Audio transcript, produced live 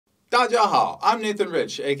大家好, I'm Nathan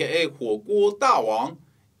Rich, aka 火锅大王.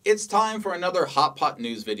 It's time for another Hotpot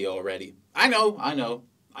news video already. I know.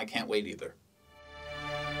 I can't wait either.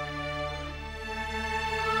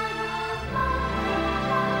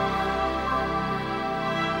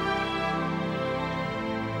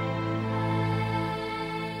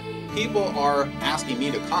 People are asking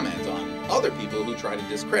me to comment on other people who try to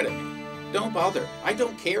discredit me. Don't bother. I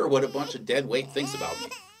don't care what a bunch of dead weight thinks about me.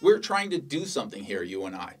 We're trying to do something here, you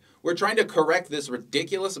and I. We're trying to correct this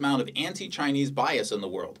ridiculous amount of anti-Chinese bias in the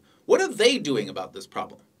world. What are they doing about this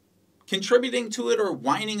problem? Contributing to it or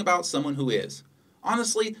whining about someone who is?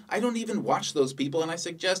 Honestly, I don't even watch those people, and I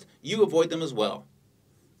suggest you avoid them as well.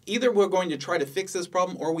 Either we're going to try to fix this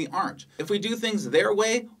problem or we aren't. If we do things their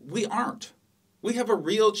way, we aren't. We have a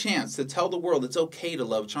real chance to tell the world it's okay to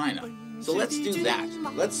love China. So let's do that.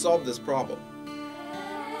 Let's solve this problem.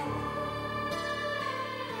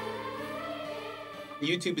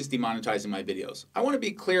 YouTube is demonetizing my videos. I want to be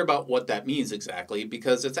clear about what that means exactly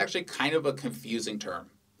because it's actually kind of a confusing term.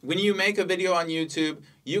 When you make a video on YouTube,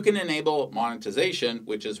 you can enable monetization,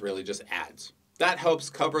 which is really just ads. That helps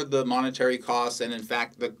cover the monetary costs and in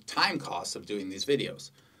fact the time costs of doing these videos.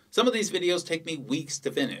 Some of these videos take me weeks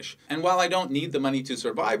to finish, and while I don't need the money to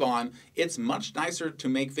survive on, it's much nicer to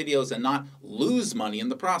make videos and not lose money in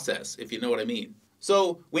the process, if you know what I mean.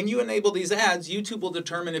 So when you enable these ads, YouTube will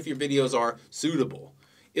determine if your videos are suitable.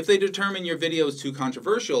 If they determine your video is too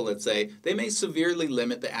controversial, let's say, they may severely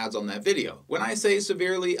limit the ads on that video. When I say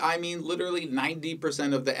severely, I mean literally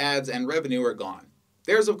 90% of the ads and revenue are gone.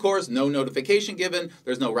 There's of course no notification given,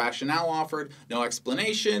 there's no rationale offered, no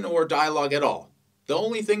explanation or dialogue at all. The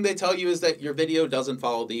only thing they tell you is that your video doesn't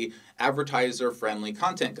follow the advertiser-friendly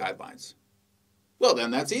content guidelines. Well,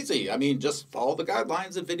 then that's easy. I mean, just follow the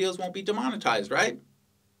guidelines and videos won't be demonetized, right?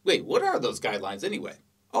 Wait, what are those guidelines anyway?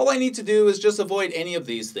 All I need to do is just avoid any of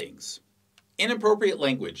these things. Inappropriate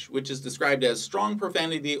language, which is described as strong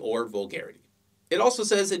profanity or vulgarity. It also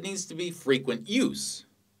says it needs to be frequent use.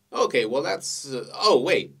 Okay, well that's... oh,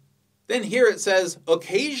 wait. Then here it says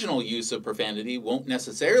occasional use of profanity won't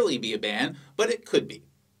necessarily be a ban, but it could be.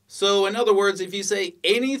 So in other words, if you say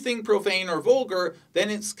anything profane or vulgar, then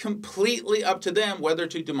it's completely up to them whether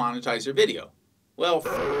to demonetize your video. Well,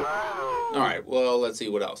 alright, well let's see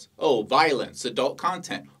what else. Oh, violence, adult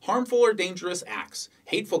content, harmful or dangerous acts,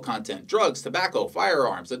 hateful content, drugs, tobacco,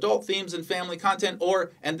 firearms, adult themes and family content,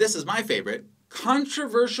 or, and this is my favorite,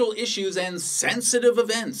 controversial issues and sensitive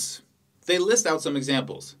events. They list out some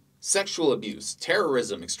examples. Sexual abuse,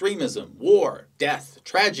 terrorism, extremism, war, death,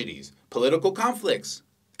 tragedies, political conflicts.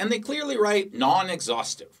 And they clearly write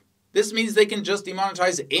non-exhaustive. This means they can just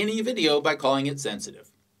demonetize any video by calling it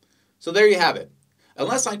sensitive. So there you have it.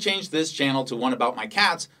 Unless I change this channel to one about my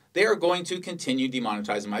cats, they are going to continue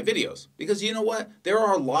demonetizing my videos. Because you know what? There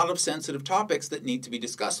are a lot of sensitive topics that need to be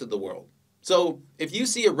discussed in the world. So if you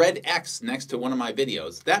see a red X next to one of my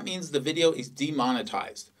videos, that means the video is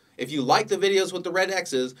demonetized. If you like the videos with the red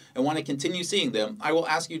X's and want to continue seeing them, I will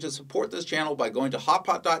ask you to support this channel by going to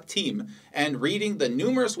hotpot.team and reading the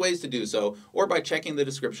numerous ways to do so, or by checking the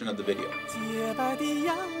description of the video.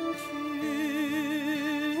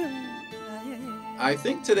 I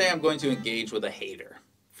think today I'm going to engage with a hater.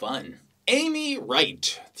 Fun. Amy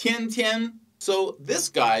Wright, Tian Tian. So this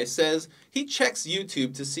guy says he checks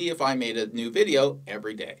YouTube to see if I made a new video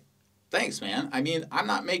every day. Thanks, man. I mean, I'm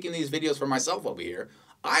not making these videos for myself over here.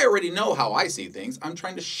 I already know how I see things. I'm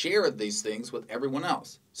trying to share these things with everyone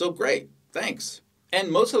else. So great, thanks.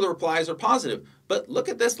 And most of the replies are positive. But look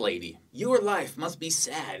at this lady. Your life must be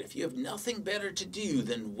sad if you have nothing better to do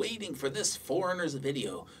than waiting for this foreigner's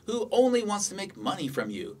video who only wants to make money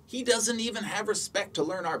from you. He doesn't even have respect to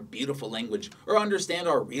learn our beautiful language or understand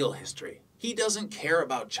our real history. He doesn't care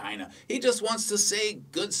about China. He just wants to say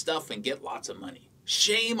good stuff and get lots of money.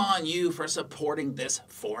 Shame on you for supporting this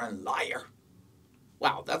foreign liar.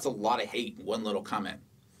 Wow, that's a lot of hate in one little comment.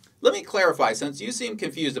 Let me clarify, since you seem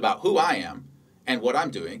confused about who I am and what I'm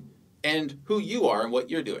doing, and who you are and what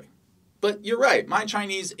you're doing. But you're right, my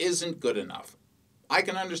Chinese isn't good enough. I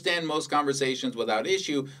can understand most conversations without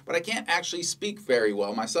issue, but I can't actually speak very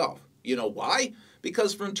well myself. You know why?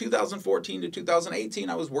 Because from 2014 to 2018,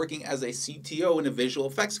 I was working as a CTO in a visual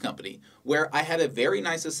effects company, where I had a very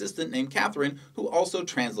nice assistant named Catherine who also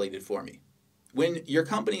translated for me. When your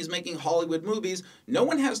company is making Hollywood movies, no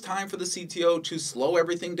one has time for the CTO to slow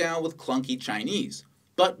everything down with clunky Chinese.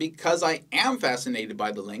 But because I am fascinated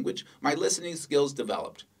by the language, my listening skills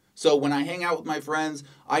developed. So when I hang out with my friends,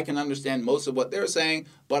 I can understand most of what they're saying,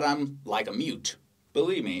 but I'm like a mute.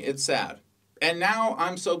 Believe me, it's sad. And now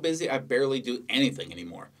I'm so busy I barely do anything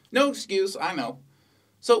anymore. No excuse, I know.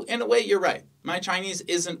 So in a way, you're right. My Chinese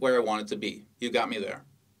isn't where I want it to be. You got me there.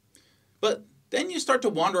 But then you start to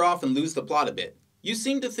wander off and lose the plot a bit. You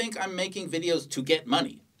seem to think I'm making videos to get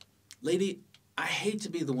money. Lady, I hate to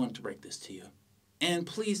be the one to break this to you. And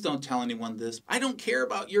please don't tell anyone this. I don't care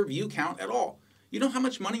about your view count at all. You know how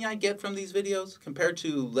much money I get from these videos compared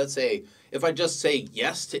to, let's say, if I just say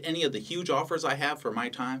yes to any of the huge offers I have for my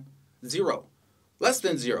time? Zero. Less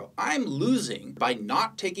than zero. I'm losing by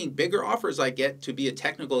not taking bigger offers I get to be a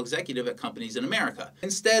technical executive at companies in America.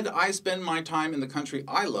 Instead, I spend my time in the country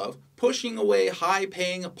I love pushing away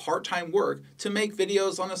high-paying part-time work to make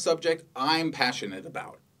videos on a subject I'm passionate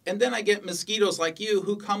about. And then I get mosquitoes like you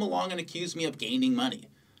who come along and accuse me of gaining money.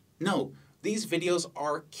 No, these videos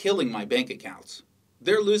are killing my bank accounts.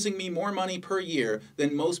 They're losing me more money per year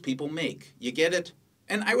than most people make. You get it?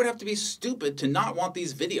 And I would have to be stupid to not want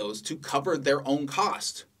these videos to cover their own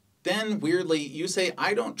cost. Then, weirdly, you say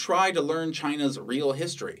I don't try to learn China's real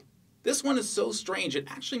history. This one is so strange, it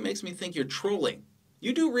actually makes me think you're trolling.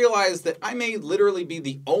 You do realize that I may literally be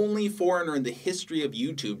the only foreigner in the history of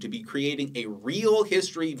YouTube to be creating a real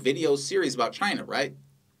history video series about China, right?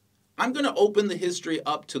 I'm going to open the history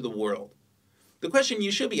up to the world. The question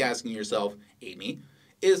you should be asking yourself, Amy,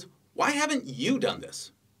 is why haven't you done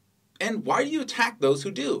this? And why do you attack those who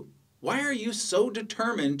do? Why are you so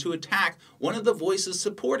determined to attack one of the voices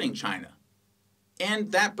supporting China?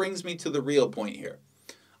 And that brings me to the real point here.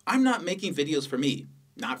 I'm not making videos for me,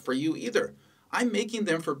 not for you either. I'm making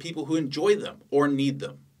them for people who enjoy them or need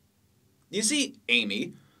them. You see,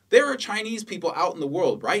 Amy, there are Chinese people out in the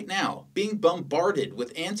world right now being bombarded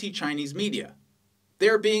with anti-Chinese media.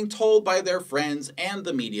 They're being told by their friends and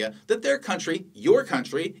the media that their country, your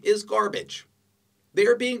country, is garbage. They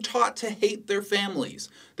are being taught to hate their families.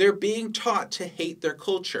 They're being taught to hate their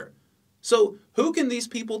culture. So who can these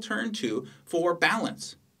people turn to for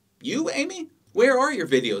balance? You, Amy? Where are your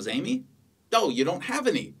videos, Amy? Oh, you don't have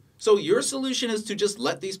any. So your solution is to just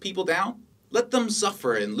let these people down? Let them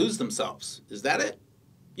suffer and lose themselves. Is that it?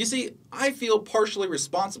 You see, I feel partially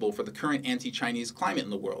responsible for the current anti-Chinese climate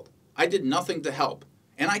in the world. I did nothing to help,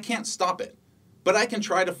 and I can't stop it. But I can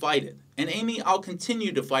try to fight it. And Amy, I'll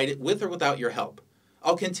continue to fight it with or without your help.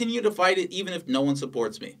 I'll continue to fight it even if no one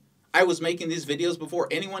supports me. I was making these videos before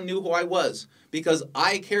anyone knew who I was, because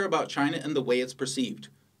I care about China and the way it's perceived.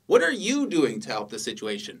 What are you doing to help the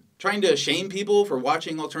situation? Trying to shame people for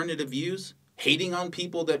watching alternative views? Hating on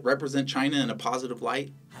people that represent China in a positive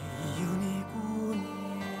light?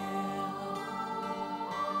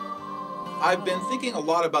 I've been thinking a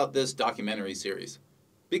lot about this documentary series.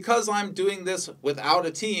 Because I'm doing this without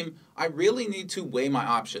a team, I really need to weigh my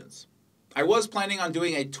options. I was planning on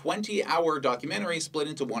doing a 20-hour documentary split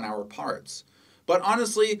into 1-hour parts. But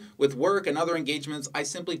honestly, with work and other engagements, I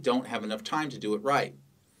simply don't have enough time to do it right.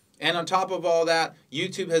 And on top of all that,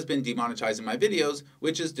 YouTube has been demonetizing my videos,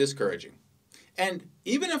 which is discouraging. And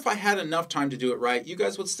even if I had enough time to do it right, you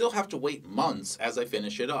guys would still have to wait months as I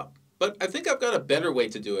finish it up. But I think I've got a better way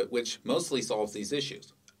to do it, which mostly solves these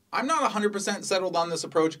issues. I'm not 100% settled on this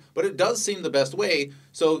approach, but it does seem the best way,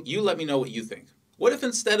 so you let me know what you think. What if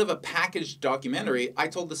instead of a packaged documentary, I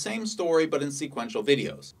told the same story but in sequential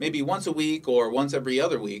videos? Maybe once a week or once every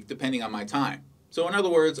other week, depending on my time. So in other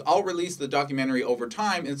words, I'll release the documentary over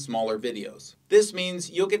time in smaller videos. This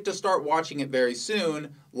means you'll get to start watching it very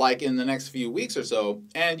soon, like in the next few weeks or so,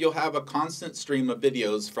 and you'll have a constant stream of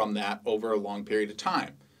videos from that over a long period of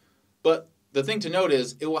time. But the thing to note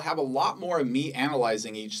is, it will have a lot more of me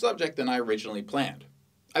analyzing each subject than I originally planned.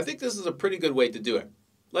 I think this is a pretty good way to do it.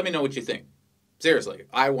 Let me know what you think. Seriously,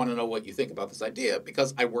 I want to know what you think about this idea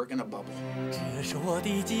because I work in a bubble.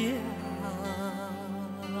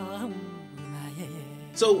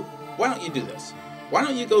 So why don't you do this? Why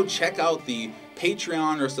don't you go check out the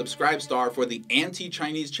Patreon or Subscribestar for the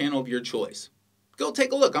anti-Chinese channel of your choice? Go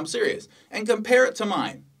take a look, I'm serious, and compare it to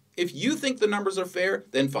mine. If you think the numbers are fair,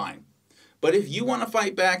 then fine. But if you want to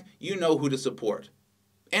fight back, you know who to support.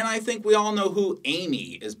 And I think we all know who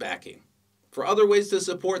Amy is backing. For other ways to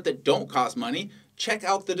support that don't cost money, check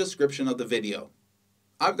out the description of the video.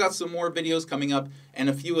 I've got some more videos coming up, and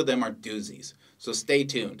a few of them are doozies, so stay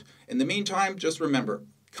tuned. In the meantime, just remember,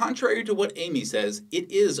 contrary to what Amy says,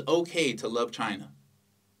 it is okay to love China.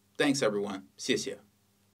 Thanks everyone. 谢谢.